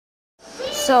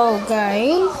So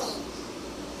guys,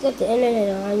 got the internet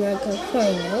on my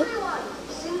computer.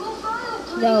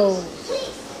 No,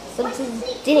 something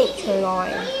didn't turn on.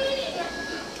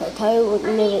 So I tell you what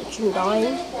never turned on.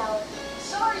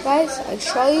 Guys, I'll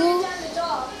show you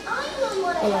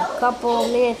in a couple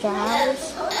of minutes or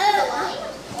hours.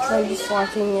 So I'm just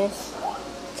watching this.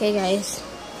 Okay guys.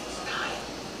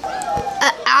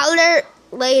 An hour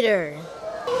later.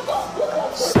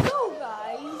 So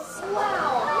guys,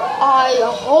 I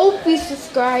hope you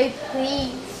subscribe,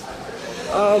 please.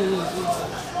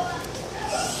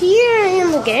 Here I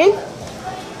am again.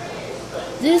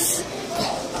 This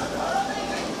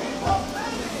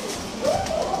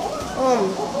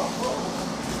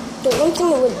the one thing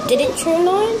that didn't turn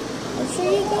on, I'll show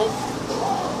you guys.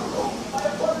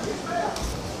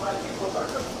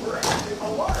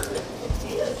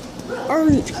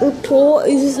 Our pool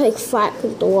is just like flat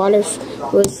because the water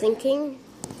was sinking.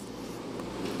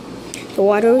 The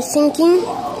water was sinking.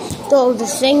 So the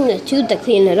thing, the tube to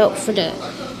clean it out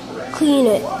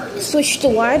switch the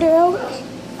water out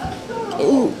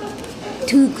and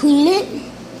to clean it.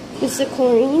 It's the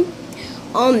chlorine.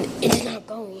 It's not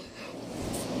going.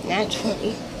 That's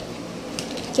funny.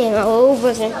 Okay, my little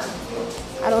brother.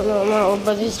 I don't know what my little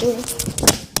brother's doing.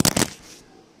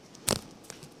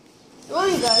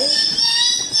 Sorry, guys.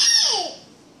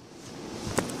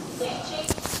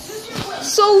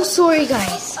 So sorry,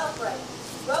 guys.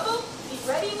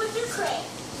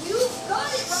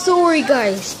 Sorry,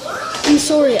 guys. I'm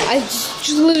sorry. I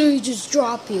just literally just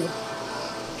dropped you.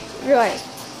 Right.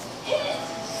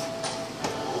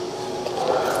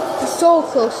 So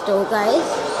close though,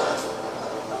 guys.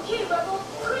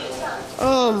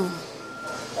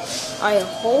 I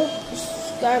hope you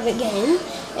subscribe again,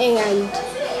 and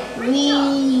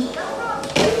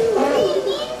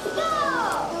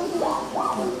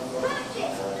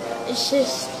it's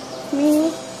just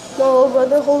me, my little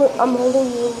brother. I'm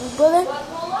holding your little brother.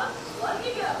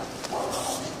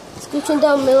 Description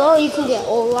down below. You can get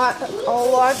all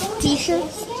large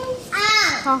t-shirts,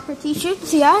 copper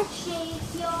t-shirts. Yeah.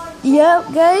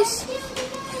 Yep, guys.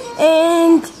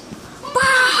 And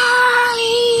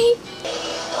bye.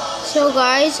 So,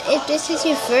 guys, if this is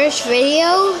your first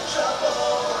video,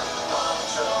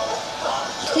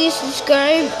 please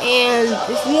subscribe. And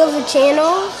if you have a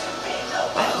channel,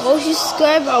 I hope you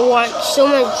subscribe. I want so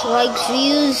much likes,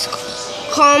 views,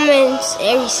 comments,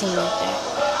 everything like that.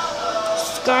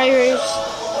 Subscribers.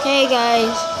 Hey,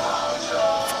 guys.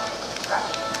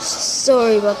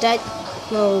 Sorry about that.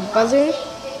 No buzzer.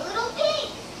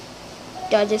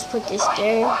 I just put this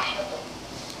there.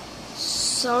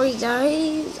 Sorry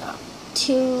guys, I'm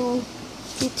too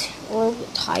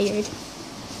tired.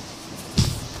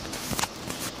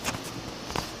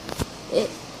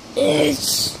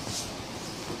 It's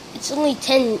only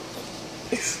 10.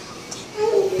 It's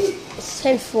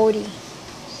 10:40.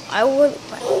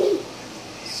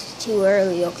 It's too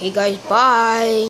early. Okay guys, bye.